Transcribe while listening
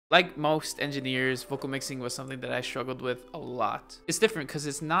Like most engineers, vocal mixing was something that I struggled with a lot. It's different because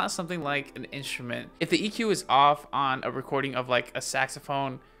it's not something like an instrument. If the EQ is off on a recording of like a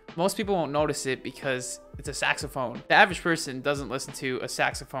saxophone, most people won't notice it because it's a saxophone. The average person doesn't listen to a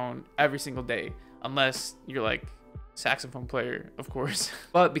saxophone every single day, unless you're like saxophone player, of course.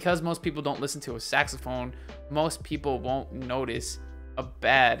 But because most people don't listen to a saxophone, most people won't notice a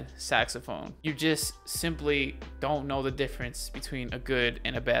bad saxophone. You just simply don't know the difference between a good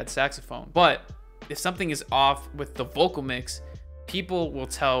and a bad saxophone. But if something is off with the vocal mix, people will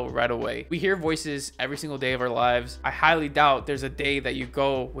tell right away. We hear voices every single day of our lives. I highly doubt there's a day that you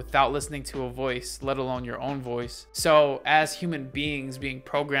go without listening to a voice, let alone your own voice. So as human beings being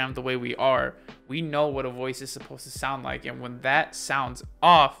programmed the way we are, we know what a voice is supposed to sound like. And when that sounds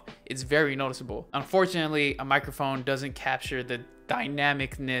off, it's very noticeable. Unfortunately, a microphone doesn't capture the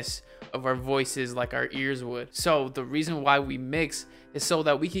dynamic-ness of our voices like our ears would. So the reason why we mix is so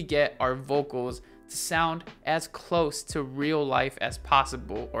that we could get our vocals to sound as close to real life as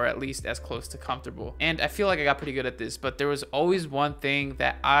possible, or at least as close to comfortable. And I feel like I got pretty good at this, but there was always one thing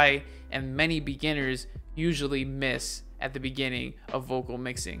that I and many beginners usually miss at the beginning of vocal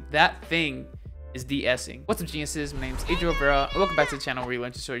mixing. That thing is de-essing. What's up, geniuses? My name is Adriel Vera, and welcome back to the channel where you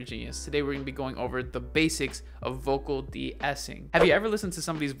learn to show your genius. Today we're going to be going over the basics of vocal de-essing. Have you ever listened to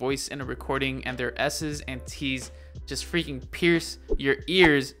somebody's voice in a recording and their S's and T's just freaking pierce your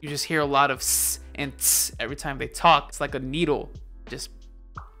ears? You just hear a lot of s and t's every time they talk. It's like a needle, just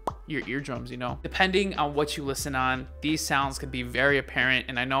your eardrums, you know. Depending on what you listen on, these sounds can be very apparent,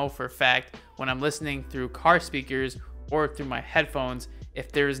 and I know for a fact when I'm listening through car speakers or through my headphones, if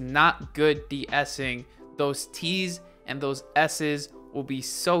there's not good de-essing, those T's and those S's will be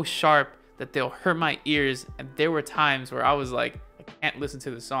so sharp that they'll hurt my ears. And there were times where I was like, I can't listen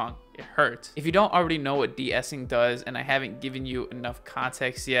to the song, it hurts. If you don't already know what de-essing does, and I haven't given you enough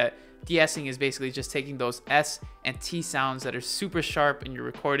context yet, de-essing is basically just taking those S and T sounds that are super sharp in your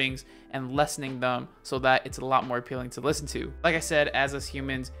recordings and lessening them so that it's a lot more appealing to listen to. Like I said, as us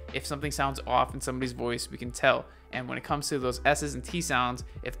humans, if something sounds off in somebody's voice, we can tell. And when it comes to those S's and T sounds,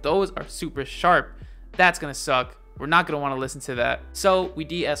 if those are super sharp, that's gonna suck. We're not gonna wanna listen to that. So we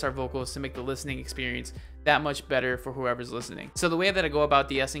de-ess our vocals to make the listening experience that much better for whoever's listening. So the way that I go about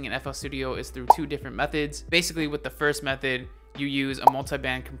de-essing in FL Studio is through two different methods. Basically, with the first method, you use a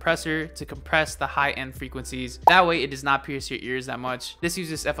multi-band compressor to compress the high-end frequencies. That way it does not pierce your ears that much. This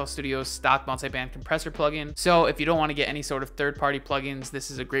uses FL Studio's stock multi-band compressor plugin. So if you don't want to get any sort of third-party plugins,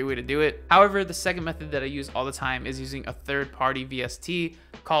 this is a great way to do it. However, the second method that I use all the time is using a third-party VST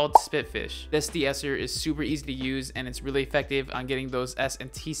called Spitfish. This de-esser is super easy to use, and it's really effective on getting those S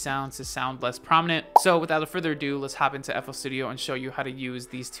and T sounds to sound less prominent. So without further ado, let's hop into FL Studio and show you how to use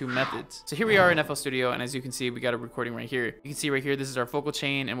these two methods. So here we are in FL Studio, and as you can see, we got a recording right here. You can see right here, this is our vocal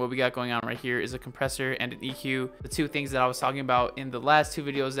chain, and what we got going on right here is a compressor and an EQ, the two things that I was talking about in the last two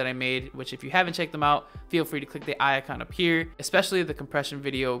videos that I made, which if you haven't checked them out, feel free to click the eye icon up here, especially the compression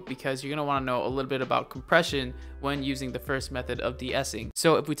video, because you're going to want to know a little bit about compression when using the first method of de-essing.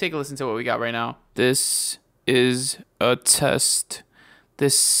 So if we take a listen to what we got right now, this is a test.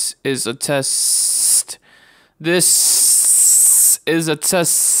 This is a test. This is a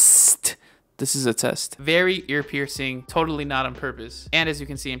test. This is a test. Very ear piercing, totally not on purpose. And as you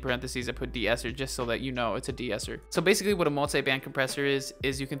can see in parentheses, I put de-esser just so that you know it's a de-esser. So basically what a multi-band compressor is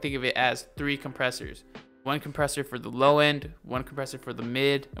you can think of it as three compressors. One compressor for the low end, one compressor for the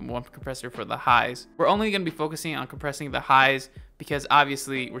mid, and one compressor for the highs. We're only going to be focusing on compressing the highs because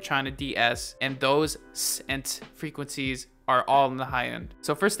obviously we're trying to de-ess, and those S and T frequencies are all in the high end.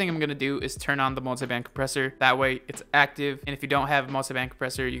 So first thing I'm going to do is turn on the multi-band compressor. That way it's active. And if you don't have a multi-band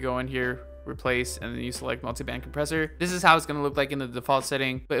compressor, you go in here, replace, and then you select multi-band compressor. This is how it's going to look like in the default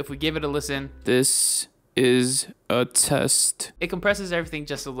setting. But if we give it a listen, this is a test. It compresses everything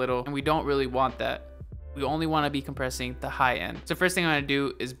just a little, and we don't really want that. We only want to be compressing the high end. So first thing I'm going to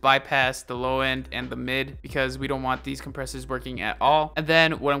do is bypass the low end and the mid because we don't want these compressors working at all. And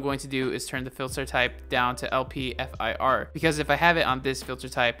then what I'm going to do is turn the filter type down to LP-FIR, because if I have it on this filter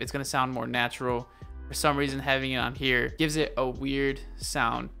type, it's going to sound more natural. For some reason, having it on here gives it a weird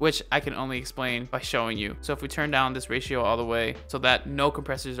sound, which I can only explain by showing you. So if we turn down this ratio all the way so that no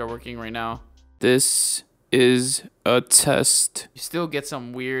compressors are working right now, this is a test. You still get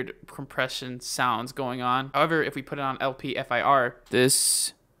some weird compression sounds going on. However, if we put it on LP-FIR,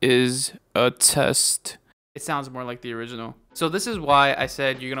 this is a test. it sounds more like the original. So this is why I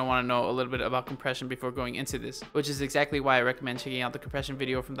said you're going to want to know a little bit about compression before going into this, which is exactly why I recommend checking out the compression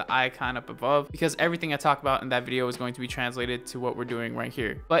video from the icon up above, because everything I talk about in that video is going to be translated to what we're doing right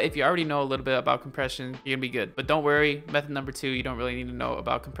here. But if you already know a little bit about compression, you're gonna be good. But don't worry, method number 2, you don't really need to know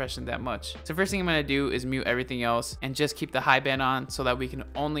about compression that much. So first thing I'm gonna do is mute everything else and just keep the high band on so that we can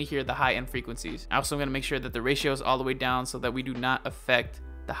only hear the high end frequencies. I also am gonna make sure that the ratio is all the way down so that we do not affect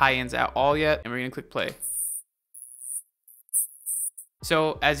the high ends at all yet, and we're gonna click play.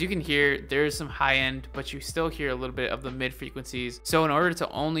 So as you can hear, there's some high end, but you still hear a little bit of the mid frequencies. So in order to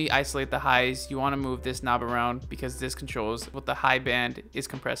only isolate the highs, you want to move this knob around because this controls what the high band is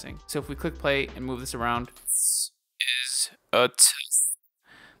compressing. So if we click play and move this around,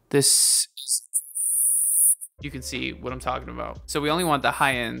 you can see what I'm talking about. So we only want the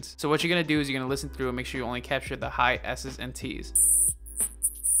high ends. So what you're gonna do is you're gonna listen through and make sure you only capture the high S's and T's.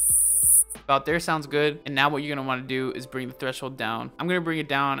 About there sounds good. And now what you're gonna want to do is bring the threshold down. I'm gonna bring it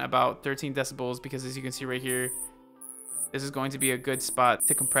down about 13 decibels because as you can see right here, this is going to be a good spot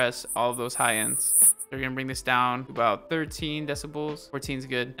to compress all of those high ends. So we're gonna bring this down to about 13 decibels. 14 is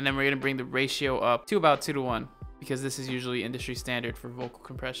good. And then we're gonna bring the ratio up to about 2:1 because this is usually industry standard for vocal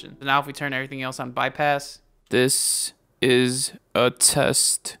compression. So now if we turn everything else on bypass, this is a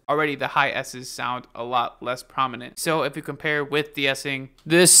test. Already the high S's sound a lot less prominent. So if you compare with de-essing,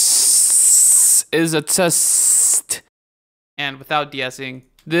 this is a test. And without de-essing,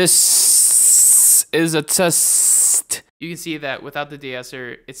 this is a test. You can see that without the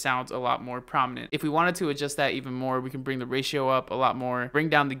de-esser, it sounds a lot more prominent. If we wanted to adjust that even more, we can bring the ratio up a lot more, bring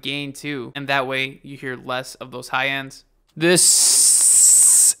down the gain too, and that way you hear less of those high ends.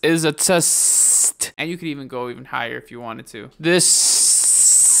 This is a test. And you could even go even higher if you wanted to.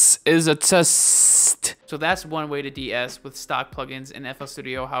 This is a test. So that's one way to de-ess with stock plugins in FL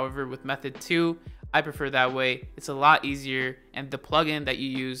Studio. However, with method 2, I prefer that way. It's a lot easier, and the plugin that you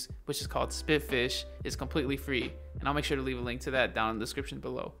use, which is called Spitfish, is completely free. And I'll make sure to leave a link to that down in the description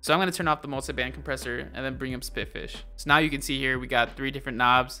below. So I'm gonna turn off the multi-band compressor and then bring up Spitfish. So now you can see here, we got 3 different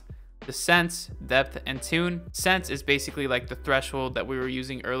knobs: the sense, depth, and tune. Sense is basically like the threshold that we were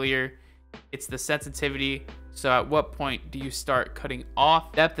using earlier. It's the sensitivity. So at what point do you start cutting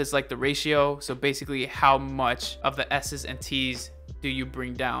off? Depth is like the ratio. So basically how much of the S's and T's do you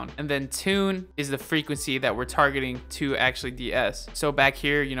bring down? And then tune is the frequency that we're targeting to actually de-ess. So back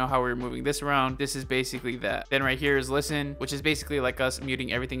here, you know how we're moving this around? This is basically that. Then right here is listen, which is basically like us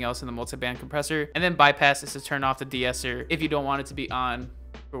muting everything else in the multi-band compressor. And then bypass is to turn off the de-esser if you don't want it to be on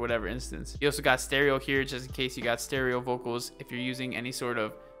for whatever instance. You also got stereo here just in case you got stereo vocals if you're using any sort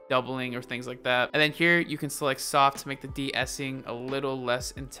of doubling or things like that. And then here you can select soft to make the de-essing a little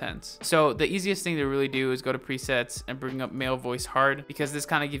less intense. So the easiest thing to really do is go to presets and bring up male voice hard, because this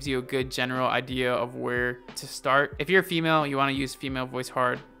kind of gives you a good general idea of where to start. If you're a female, you want to use female voice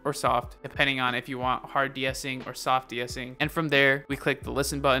hard or soft, depending on if you want hard de-essing or soft de-essing. And from there, we click the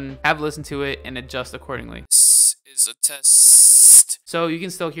listen button, have a listen to it, and adjust accordingly. This is a test. So you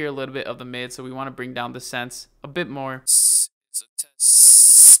can still hear a little bit of the mid, so we want to bring down the sense a bit more. This is a test.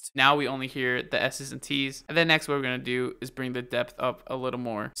 Now we only hear the S's and T's. And then next what we're gonna do is bring the depth up a little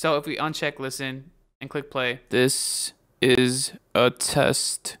more. So if we uncheck listen and click play, this is a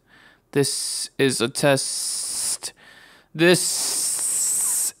test. This is a test.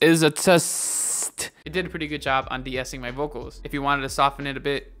 This is a test. It did a pretty good job on de-essing my vocals. If you wanted to soften it a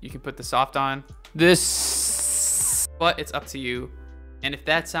bit, you can put the soft on. But it's up to you. And if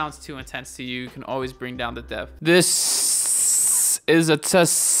that sounds too intense to you, you can always bring down the depth. This is a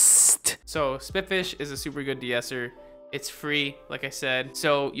test. So Spitfish is a super good de-esser. It's free, like I said,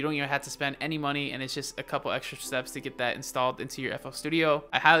 so you don't even have to spend any money, and it's just a couple extra steps to get that installed into your FL Studio.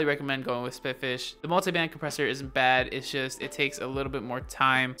 I highly recommend going with Spitfish. The multi-band compressor isn't bad, it's just it takes a little bit more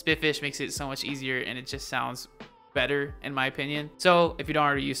time. Spitfish makes it so much easier, and it just sounds better in my opinion. So if you don't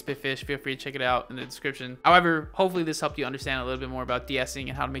already use Spitfish, feel free to check it out in the description. However, hopefully this helped you understand a little bit more about de-essing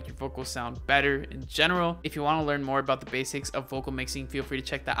and how to make your vocals sound better in general. If you want to learn more about the basics of vocal mixing, feel free to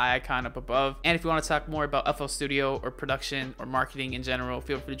check the eye icon up above. And if you want to talk more about FL Studio or production or marketing in general,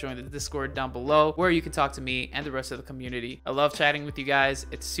 feel free to join the Discord down below, where you can talk to me and the rest of the community. I love chatting with you guys.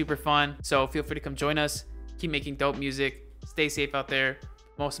 It's super fun. So feel free to come join us. Keep making dope music. Stay safe out there.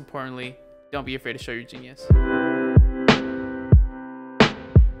 Most importantly, don't be afraid to show your genius.